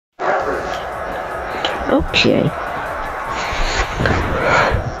Okay.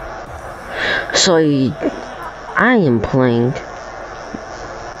 So I am playing.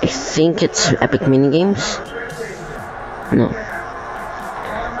 I think it's Epic Minigames. No.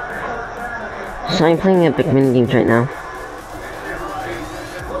 So I'm playing Epic Minigames right now.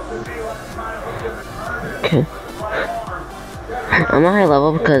 Okay. I'm a high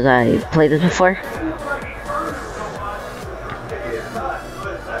level because I played this before.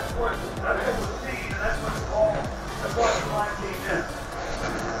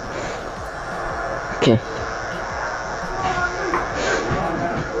 Okay.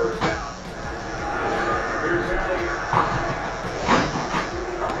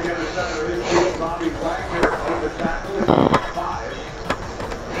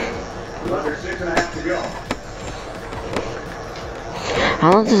 How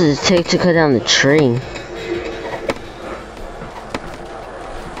long does it take to cut down the tree?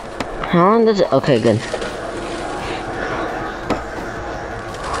 How long does it? Okay, good.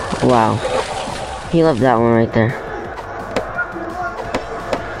 Wow. He loved that one right there.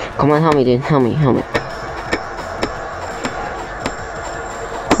 Come on, help me, dude. Help me, help me.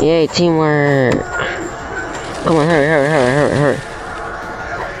 Yay, teamwork. Come on, hurry, hurry, hurry, hurry, hurry.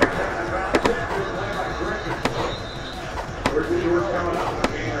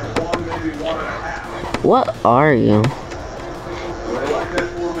 What are you?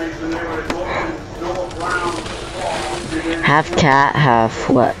 Half cat, half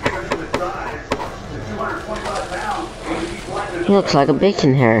what? He looks like a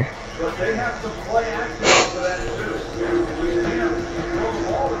bacon hair.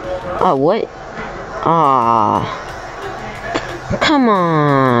 Oh, what? Ah, come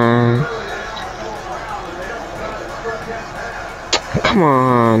on. Come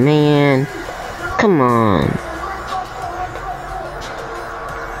on, man. Come on.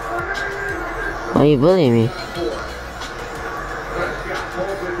 Why are you bullying me?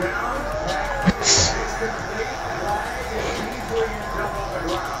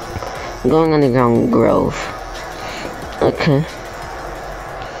 Going underground grove. Okay.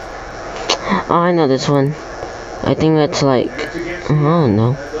 Oh, I know this one. I think that's like, I don't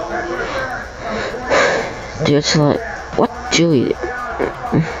know. Dude, it's like, what do you?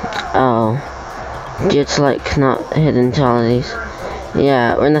 Oh. Dude, it's like not hidden to all of these.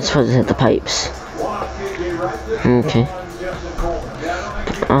 Yeah, we're not supposed to hit the pipes. Okay.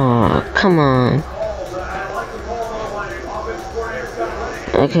 Oh, come on.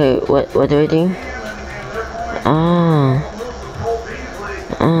 Okay, what do I do? Ah.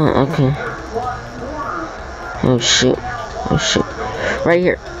 Ah, okay. Oh shoot. Oh shoot. Right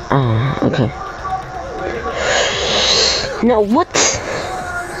here. Ah, okay. No, what?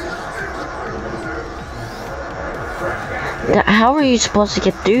 How are you supposed to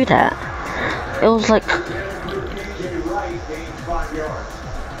get through that? It was like...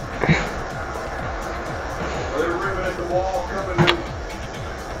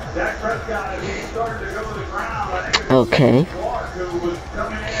 Okay.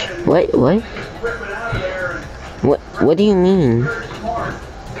 What? What do you mean?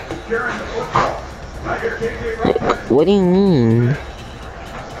 What do you mean?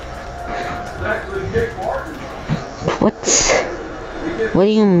 What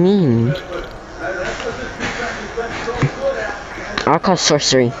do you mean? I'll call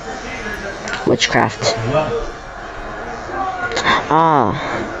sorcery. Witchcraft. Ah.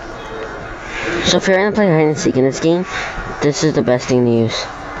 So if you're gonna play hide and seek in this game, this is the best thing to use.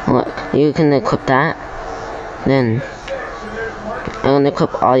 Look, you can equip that. Then I'm gonna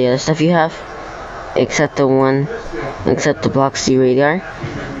equip all the other stuff you have, except the block C radar.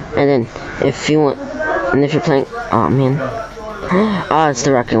 And then if you want, and if you're playing, oh man, oh it's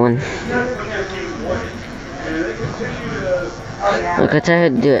the rocket one. Look, I'll tell you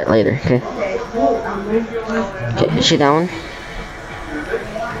how to do it later. Okay. Okay, shoot that one.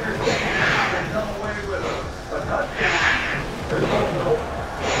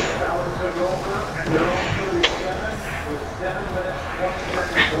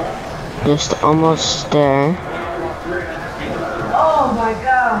 Just almost there. Oh my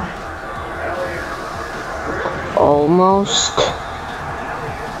god. Almost.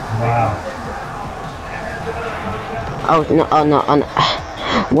 Wow. Oh no, oh no, oh no.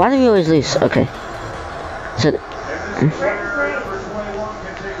 Why do we always lose? Okay.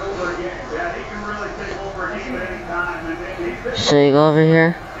 So you go over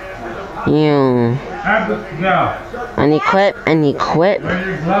here. You and equip and equip.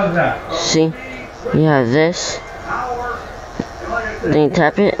 See? You have this. Then you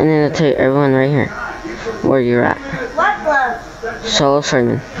tap it and then it'll tell you everyone right here where you're at. What glove? Solo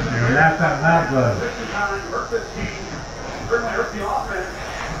Simon.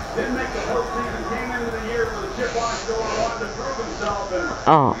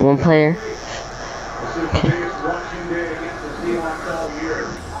 Oh, one player.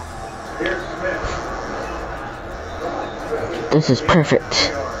 This is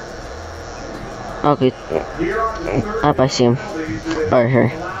perfect. Okay. Up, I see him. Or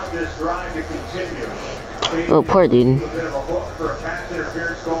her. Oh, poor dude.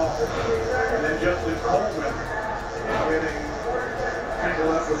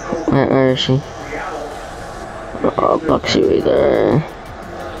 Where is she? Oh, Buxy right there.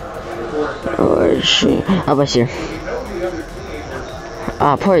 Where is she? Oh, I see her.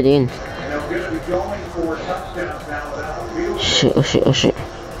 Ah, poor dude. Shit, oh shit, oh shit.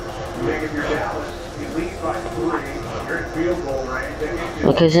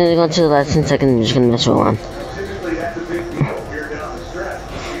 Okay, since we're going to the last 10 seconds, I'm just gonna mess around.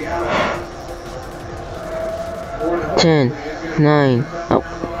 10, 9, oh.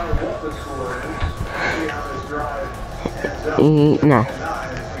 8, no.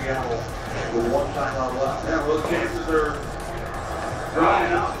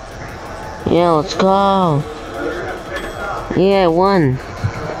 Yeah, let's go. Yeah, I won.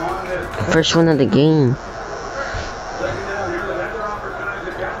 First one of the game.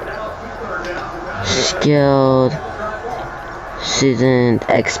 Skilled, seasoned,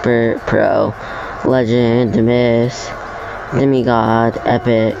 expert, pro, legend, miss, demigod,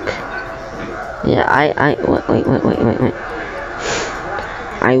 epic. Yeah, wait.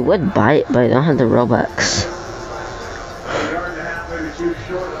 I would buy it, but I don't have the Robux.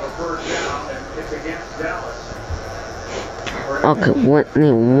 Okay,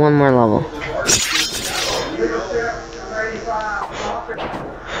 need one more level.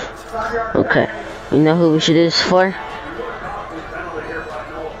 Okay, you know who we should do this for?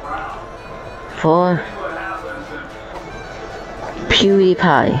 For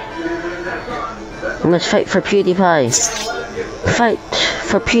PewDiePie. Let's fight for PewDiePie. Fight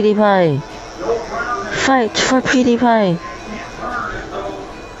for PewDiePie. Fight for PewDiePie.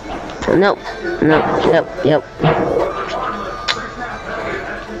 Nope. Yep.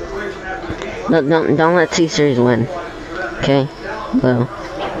 No, don't let T-Series win. Okay? Well,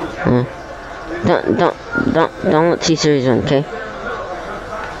 don't let T-Series win, okay?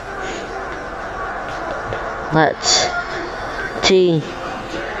 Let's T-Series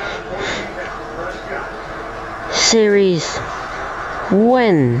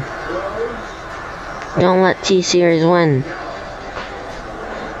win. Don't let T-Series win.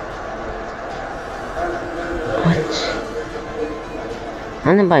 What? I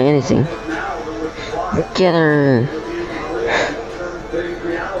didn't buy anything. Get her.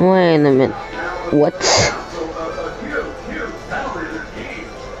 Wait a minute. What?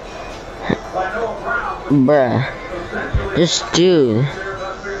 Bruh. This dude.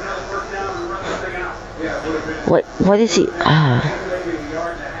 What is he?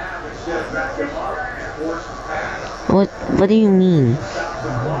 What do you mean?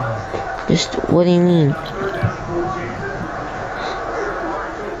 Just, what do you mean?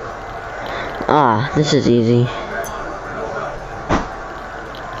 This is easy.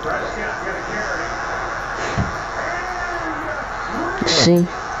 See?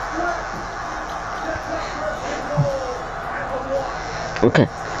 Okay.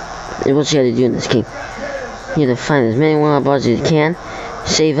 What you gotta do in this game. You gotta find as many wild balls as you can,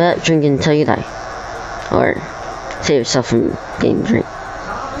 save up, drink until you die. Or save yourself from getting drink.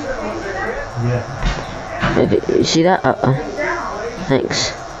 Yeah. Okay, you see that?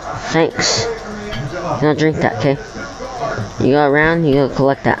 Thanks. Don't drink that, okay? You go around, you go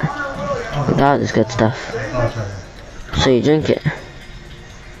collect that. All this good stuff. So you drink it.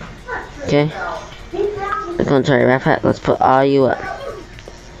 Okay? Let's go into our rap hat. Let's put all you up.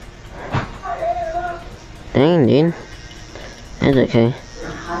 Dang, dude. It's okay.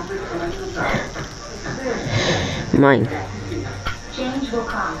 Mine.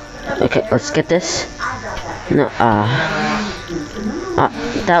 Okay, let's get this. No,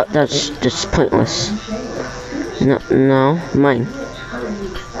 that's just pointless. No, mine.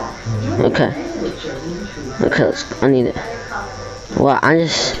 Okay, I need it. Well, I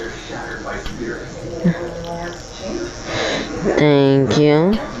just... Thank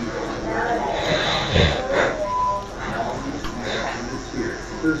you.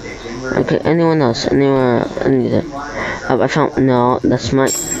 Okay, anyone else? Anywhere? I need it. I found... No, that's my...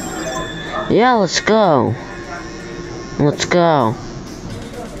 Yeah, let's go.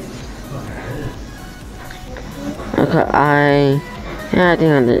 Okay, I think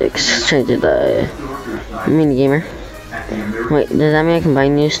I'm gonna exchange the minigamer. Wait, does that mean I can buy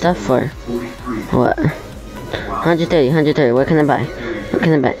new stuff or what? 130, what can I buy?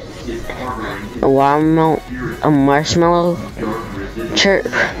 A marshmallow? Chirp.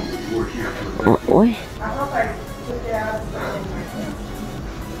 What?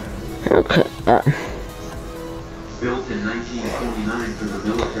 Okay. Built in 1929 for the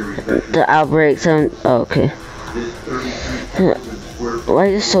military veterans. The outbreak sound. Oh, okay. This 33,000 square foot Why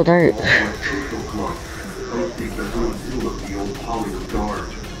is it so dark? social club hosting the who and who of the old Hollywood Guard.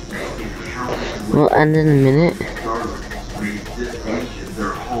 And We'll end in a minute. Charlotte made this nation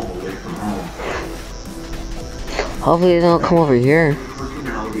their home away from home. Hopefully they don't come over here.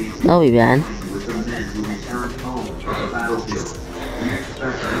 Personalities That'll be bad. with the men who returned home from the battlefield. We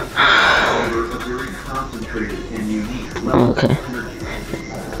expect this to deliver a very concentrated and unique level Okay. of energy.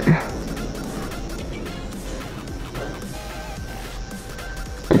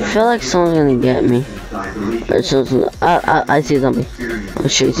 I feel like someone's gonna get me. Or I see a zombie. Oh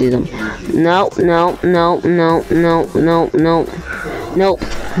shit, I see a zombie. No, no, no, no, no, no, no. Nope.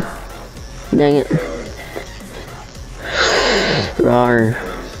 Dang it. Rawr.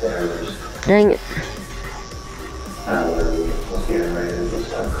 Dang it.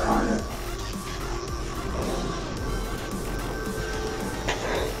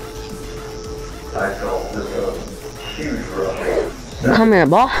 I felt this a huge rush. Come here,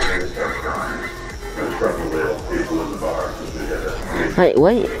 boy. Wait,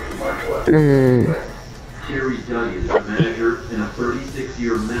 wait. No. Terry Dunn is the manager and a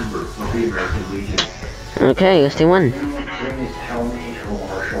 36-year member of the American Legion. Okay, I guess they won.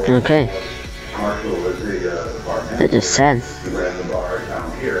 Okay. That just sad.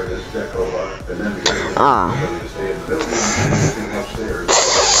 Ah.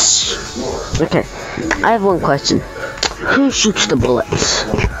 Okay. I have one question. Who shoots the bullets?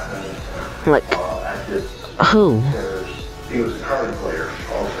 Like, who?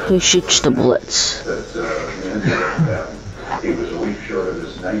 Who shoots the bullets? He was a week short of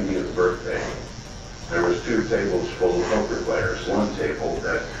his 90th birthday. There was 2 tables full of poker players. One table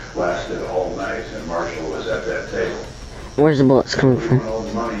that lasted all night, and Marshall was at that table. Where's the bullets coming from? All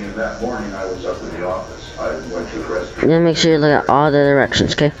the money, and that morning I was up in the office. I went to the restroom. You gotta make sure you look at all the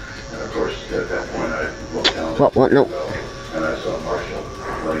directions, okay? And of course, at that point, I looked down. What? No. And I saw Marshall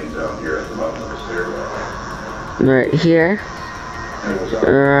laying down here at the bottom of the stairwell. Right here. And it was all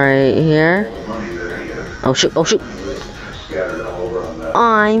Right here. the money that he had Oh shoot, oh shoot. scattered all over on that.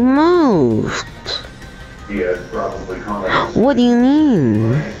 I moved. He had probably commented. What do you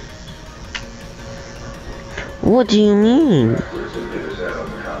mean? What do you mean? Backwards and hit his head on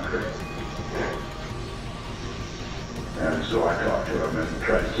the concrete. And so I talked to him and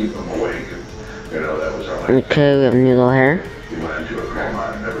tried to keep him awake. And, that was our last. Okay, we have new little hair. He went into a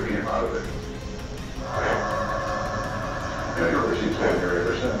coma and never came out of it. And of course, he's been here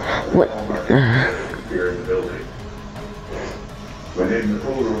ever since. What? Here in the building. When in the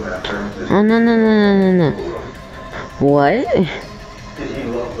pool room after. Oh no. What? Did he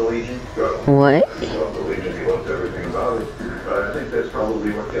love the Legion? What? He loved the Legion. He loved everything about it. But I think that's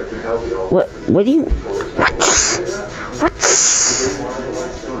probably what kept him healthy all What do you? What?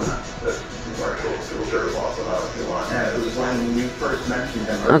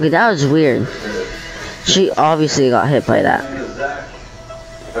 Okay, that was weird. She obviously got hit by that.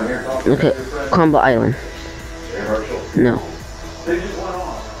 Okay, Crumble Island. No. They just went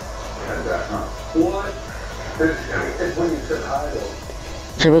off. What? It's when you said hi though.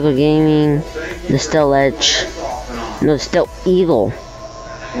 Typical Gaming. The Still Edge. No, Still Eagle.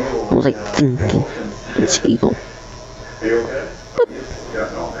 I was like thinking. It's Eagle. Are you okay? Yeah,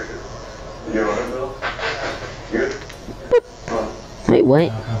 no, I'll make it. You alright, Bill? Good? Wait,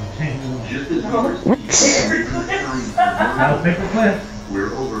 what? What? Now paper clip.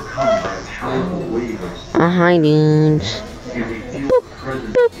 We're overcome by a powerful wave of Hi, dudes. and we feel the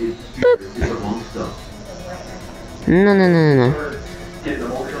presence of his spirit is amongst us. No.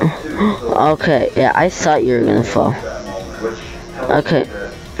 Okay, yeah, I thought you were gonna fall. Okay.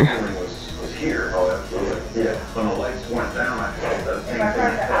 Was here. Oh, absolutely. Yeah. When the lights went down, I felt that same thing.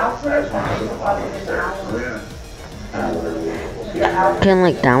 That's when I was at the bottom of the stairs. Can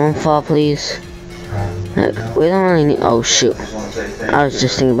like that one fall, please? Like, we don't really need. Oh shoot! I was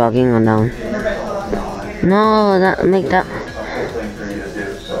just thinking about getting on that one. No, make that.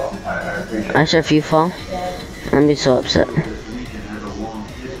 I said if you fall, I'd be so upset. This region has a long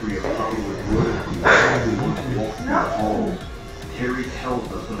history of Hollywood royalty who once walked their halls. Terry tells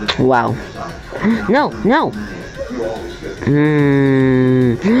us of its Wow. No.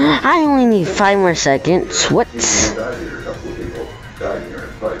 I only need 5 more seconds. What?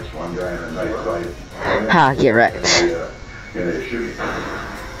 Ha, get wrecked.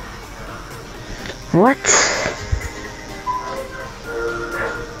 What?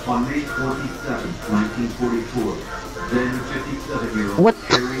 On May 27, 1944, Then 57-year-old What?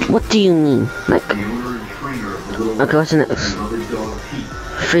 What do you mean? Like, the owner and trainer of the Little okay, what's the next? beloved dog Pete.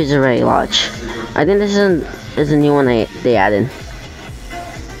 Freezer Ray Lodge. I think this is a new one they added.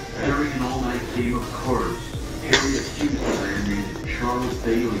 During an all-night game of cards, Harry accused a man named Charles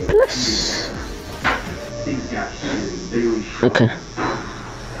Bailey of Plus. cheating. Things got heated and Bailey shot Okay.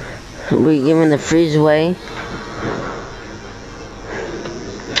 We given the freeze ray.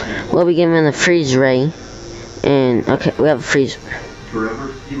 We'll be given the freeze ray. And okay, we have a freeze.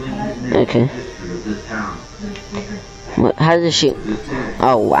 forever sealing his name Okay. in the history of this town. What, how does it shoot? This day,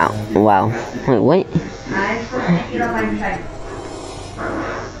 Oh wow, wow. Wait, wait.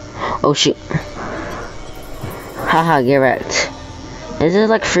 Oh shoot. Haha, get wrecked. Is it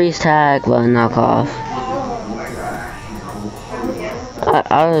like freeze tag but knockoff?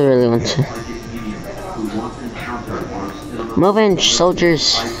 I really want to. who once encountered one of Cinnamon Move in,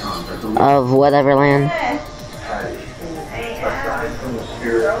 soldiers icons at the of whatever land. Aside from the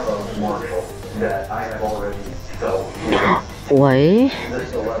spirit of Marshall that I have already felt What? the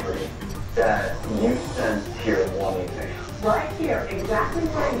celebrity that you sent here in one evening. Right here, exactly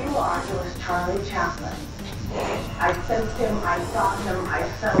where you are, was Charlie Chaplin. I sensed him, I saw him, I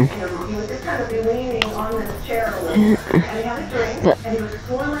felt him. He was just kind of leaning on this chair a little, and he had a drink, and he was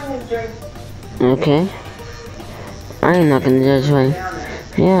swirling his drink Okay. I am not gonna judge one. down there.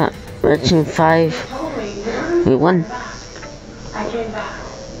 Yeah, reaching 5. He told me, We won. I came back.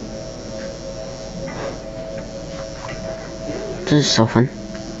 This is so fun.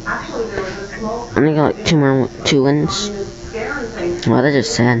 Actually, there was a smoke. I only got like 2 wins. He was scaring things Wow, that's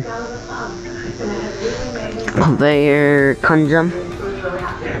just sad. out of the pub, and it had really made him Conveyor conundrum. really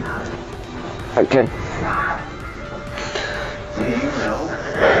happy about it. Okay. Do you know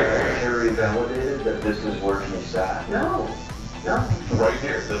Harry validated that this is where he sat? No, no, Right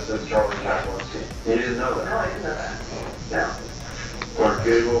here, this is Charlie Chaplin's seat. You didn't know no, that? I didn't know that. No. Clark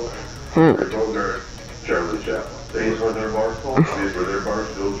Gable, Hmm. your older Charlie Chaplin. These were their bar stools. These were their bar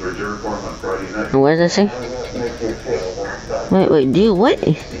stools reserved for them on Friday night. What does that say? How does that make you feel about that? Wait, do you what?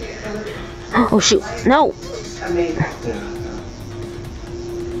 Oh shoot, no! Amazing.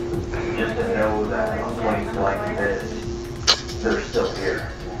 Just to know that on places like this, they're still here.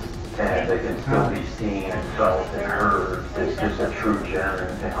 And they can still be seen and felt and heard. It's just a true gem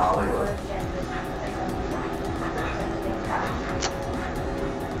in Hollywood.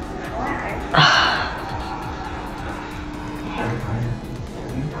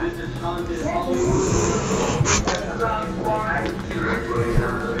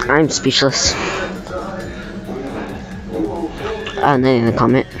 I'm speechless. Nothing in the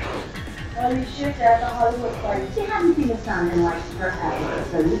comment. Well, you should at the Hollywood party. She hadn't seen the sun in like forever,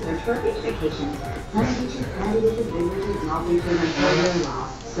 so you search for a beach vacation. Sunny beaches, sandy beaches, big beaches, and all beaches until you're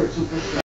lost, searching for